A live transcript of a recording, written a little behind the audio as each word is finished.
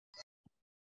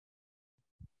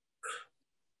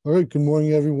All right, good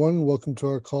morning, everyone. Welcome to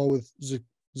our call with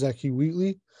Zakee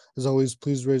Wheatley. As always,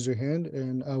 please raise your hand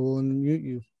and I will unmute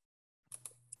you.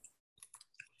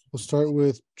 We'll start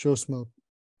with Joe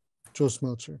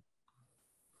Smeltzer.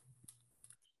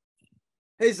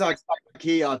 Hey,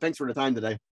 Zakee, thanks for the time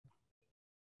today.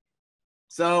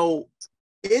 So,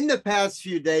 in the past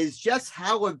few days, just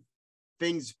how have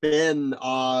things been?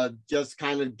 Just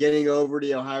kind of getting over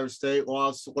the Ohio State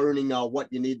loss, learning what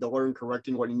you need to learn,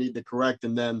 correcting what you need to correct,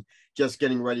 and then just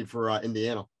getting ready for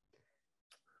Indiana.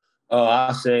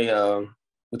 I'll say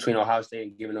between Ohio State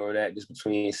and giving over that, just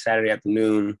between Saturday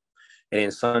afternoon and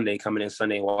then Sunday, coming in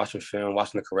Sunday, watching film,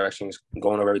 watching the corrections,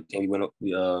 going over everything you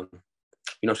know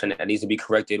what I'm saying, that needs to be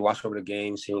corrected, watch over the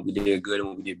game, seeing what we did good and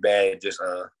what we did bad, just, you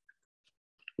know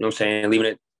what I'm saying, leaving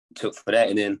it for that.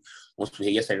 And then once we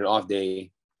hit yesterday, off day,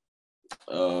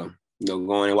 going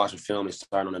and watching film and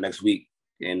starting on the next week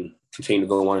and continue to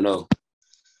go 1-0.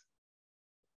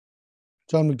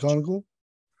 John McGonigal.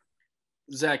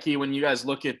 Zakee, when you guys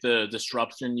look at the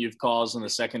disruption you've caused in the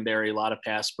secondary, a lot of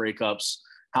pass breakups,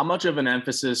 how much of an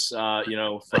emphasis, how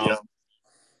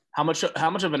much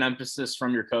of an emphasis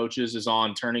from your coaches is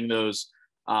on turning those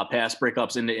pass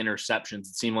breakups into interceptions?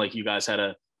 It seemed like you guys had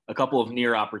a couple of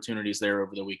near opportunities there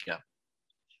over the weekend.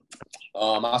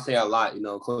 I'll say a lot,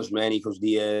 Coach Manny, Coach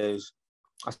Diaz,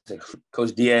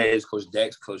 Coach Diaz, Coach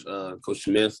Dex, Coach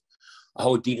Smith, a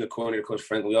whole defensive coordinator, Coach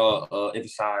Frank. We all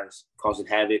emphasize causing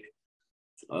havoc,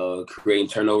 creating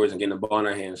turnovers and getting the ball in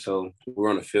our hands. So we're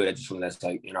on the field. That's just something that's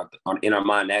like in our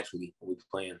mind naturally when we're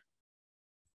playing.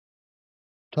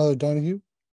 Tyler Donahue.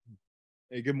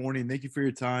 Hey, good morning. Thank you for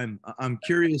your time. I'm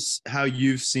curious how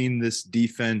you've seen this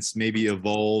defense maybe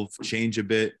evolve, change a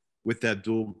bit with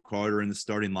Abdul Carter in the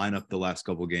starting lineup the last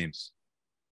couple of games.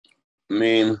 I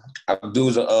mean,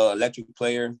 Abdul's an electric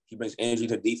player. He brings energy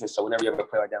to defense. So whenever you have a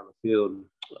player down the field,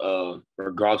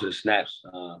 regardless of the snaps,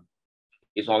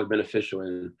 it's always beneficial.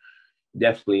 And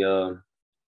definitely, I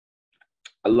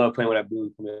love playing with Abdul.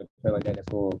 A player like that,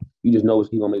 that's all. You just know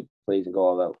he's going to make plays and go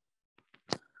all out.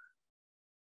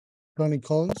 Ronnie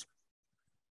Collins.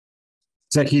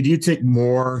 Zakee, do you take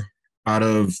more out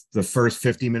of the first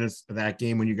 50 minutes of that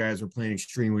game when you guys were playing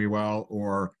extremely well,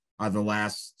 or the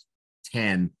last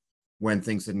 10 when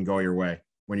things didn't go your way,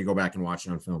 when you go back and watch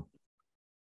it on film?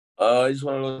 It's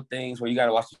one of those things where you got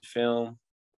to watch the film,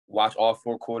 watch all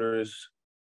 4 quarters.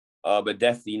 But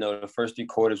definitely, the first 3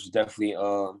 quarters was definitely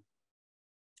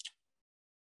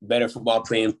better football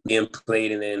being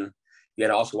played, and then you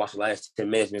got to also watch the last 10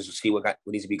 minutes to see what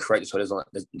needs to be corrected so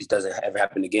this doesn't ever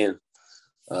happen again.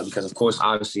 Because, of course,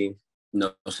 obviously,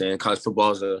 college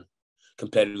football is a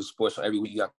competitive sport, so every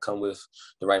week you got to come with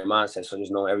the right mindset. So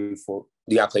just know you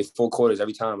got to play 4 quarters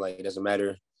every time. Like, it doesn't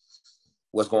matter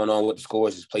what's going on with the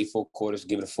scores. Just play 4 quarters,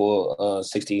 give it a full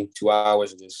 62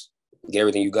 hours, and just get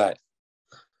everything you got.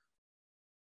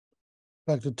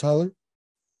 Back to Tyler.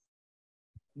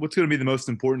 What's going to be the most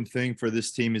important thing for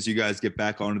this team as you guys get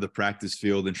back onto the practice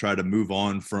field and try to move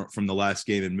on from the last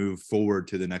game and move forward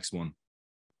to the next one?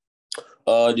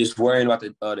 Just worrying about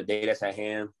the day that's at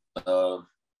hand.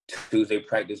 Tuesday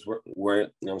practice,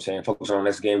 focus on the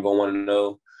next game, go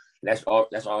 1-0. That's all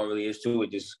it really is to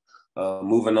it. Just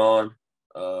moving on,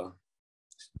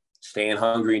 staying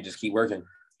hungry, and just keep working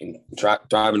and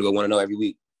driving to go 1-0 every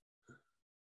week.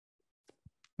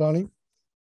 Donnie.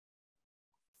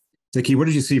 Zakee, what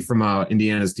did you see from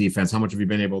Indiana's defense? How much have you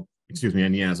been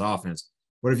Indiana's offense?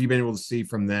 What have you been able to see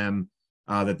from them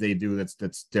that they do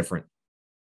that's different?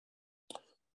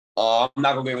 I'm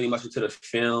not gonna get really much into the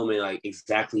film and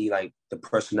exactly the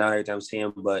personality that I'm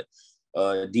seeing, but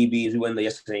DBs, we went there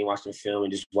yesterday and watched the film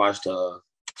and just watched the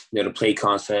play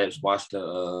concepts, watched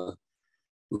the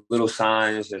little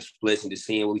signs, the splits, and just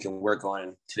seeing what we can work on.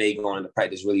 And today going into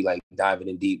practice, really diving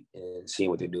in deep and seeing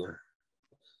what they're doing.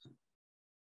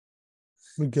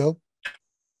 Miguel.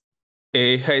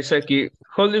 Hi, Zakee.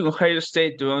 Holding Ohio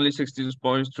State to only 16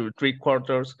 points through 3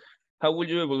 quarters, how would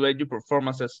you evaluate your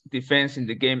performance as defense in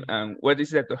the game, and what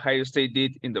is it that Ohio State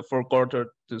did in the 4th quarter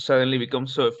to suddenly become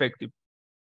so effective?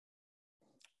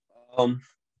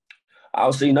 I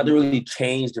would say nothing really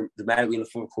changed dramatically in the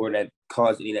 4th quarter that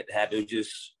caused any of that to happen.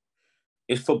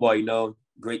 It's football,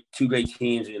 two great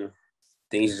teams, and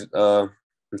things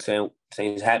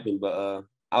things happen. But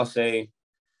I'll say,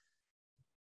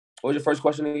 what was your first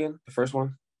question again? The first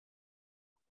one?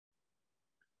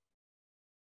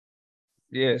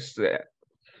 Yes.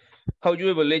 How do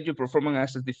you evaluate your performance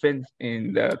as a defense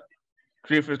in the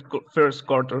 3 first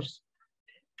quarters?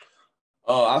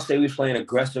 I'll say we was playing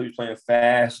aggressive, we was playing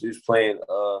fast, we was playing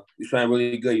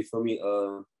really good. You feel me?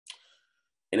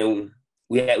 And then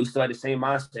we still had the same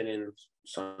mindset, and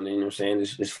So you know what I'm saying?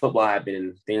 This football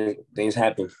happening, things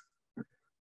happen.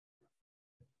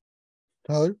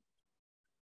 Tyler?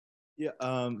 Yeah,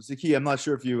 Zakee, I'm not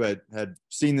sure if you had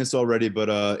seen this already,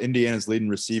 but Indiana's leading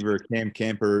receiver, Cam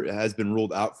Camper, has been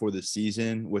ruled out for the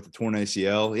season with a torn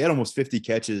ACL. He had almost 50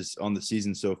 catches on the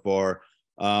season so far.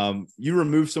 You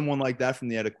remove someone like that from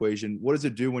the equation. What does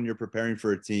it do when you're preparing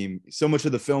for a team? So much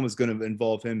of the film is going to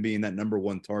involve him being that number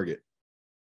one target.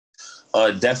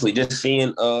 Definitely just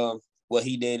seeing what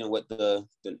he did and what the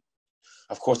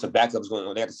of course the backup's going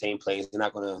on. They have the same plays. They're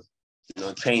not going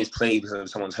to change play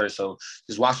because someone's hurt. So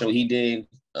just watching what he did,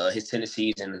 his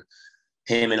tendencies, and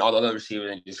him and all the other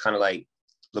receivers, and just kind of like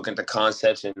looking at the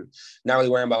concepts and not really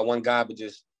worrying about one guy, but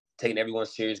just taking everyone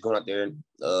serious, going out there,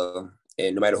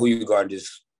 and no matter who you guard,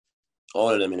 just all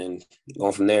of them, and then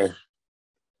going from there.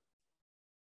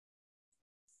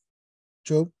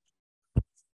 Joe?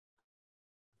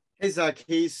 Hey,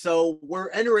 Zakee. So we're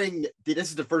entering this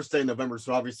is the first day of November,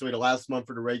 so obviously the last month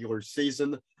for the regular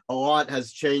season. A lot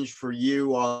has changed for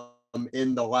you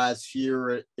in the last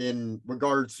year in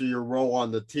regards to your role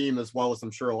on the team, as well as I'm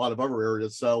sure a lot of other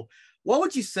areas. So what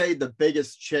would you say the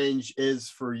biggest change is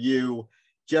for you,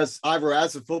 just either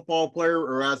as a football player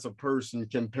or as a person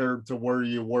compared to where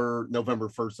you were November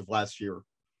 1st of last year?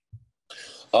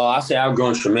 I say I've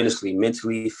grown tremendously,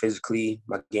 mentally, physically.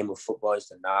 My game of football is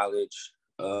the knowledge,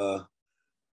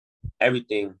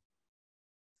 everything,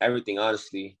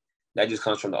 honestly. That just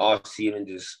comes from the off season,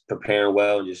 just preparing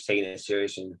well and just taking it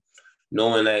serious and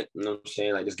knowing that, you know what I'm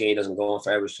saying, like this game doesn't go on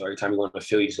forever. So every time you go on the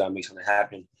field, you just gotta make something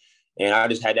happen. And I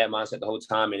just had that mindset the whole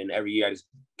time. And then every year I just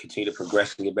continue to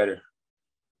progress and get better.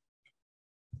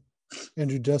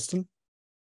 Andrew Destin?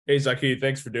 Hey, Zakee,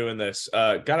 thanks for doing this.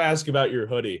 Gotta ask about your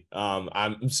hoodie.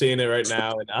 I'm seeing it right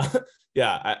now, and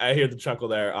yeah, I hear the chuckle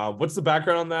there. What's the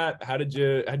background on that? How'd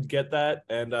you get that?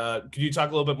 And could you talk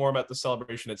a little bit more about the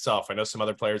celebration itself? I know some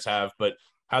other players have, but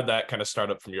how'd that kind of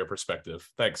start up from your perspective?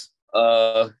 Thanks.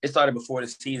 It started before the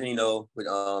season, with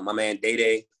my man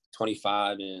Day,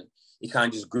 25, and he kind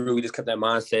of just grew. We just kept that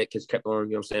mindset, just kept on,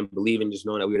 believing, just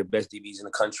knowing that we were the best DBs in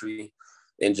the country.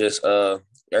 And just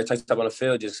every time you step on the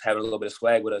field, just having a little bit of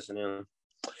swag with us. And then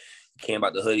came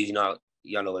about the hoodies,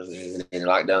 y'all know what it is in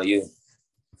lockdown you.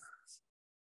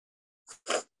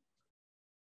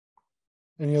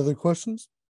 Any other questions?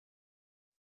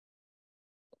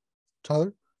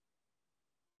 Tyler?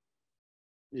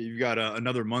 Yeah, you've got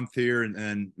another month here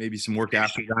and maybe some work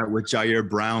after that with Jair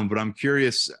Brown. But I'm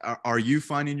curious, are you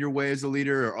finding your way as a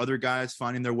leader, or other guys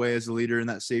finding their way as a leader in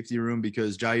that safety room?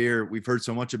 Because Jair, we've heard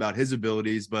so much about his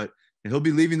abilities, but he'll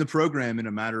be leaving the program in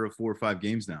a matter of 4 or 5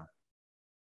 games now.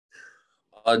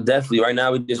 Definitely. Right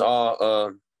now, we just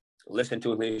all listen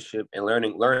to his leadership and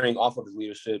learning off of his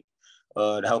leadership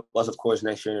to help us, of course,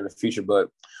 next year and in the future. But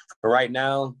for right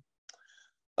now,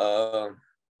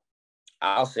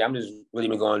 I'll say I'm just really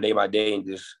been going day by day and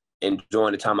just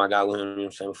enjoying the time I got with him,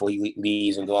 before he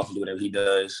leaves and go off and do whatever he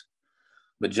does.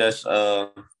 But just,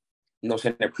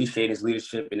 appreciate his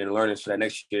leadership and then learning so that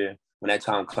next year, when that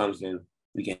time comes, then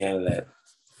we can handle that.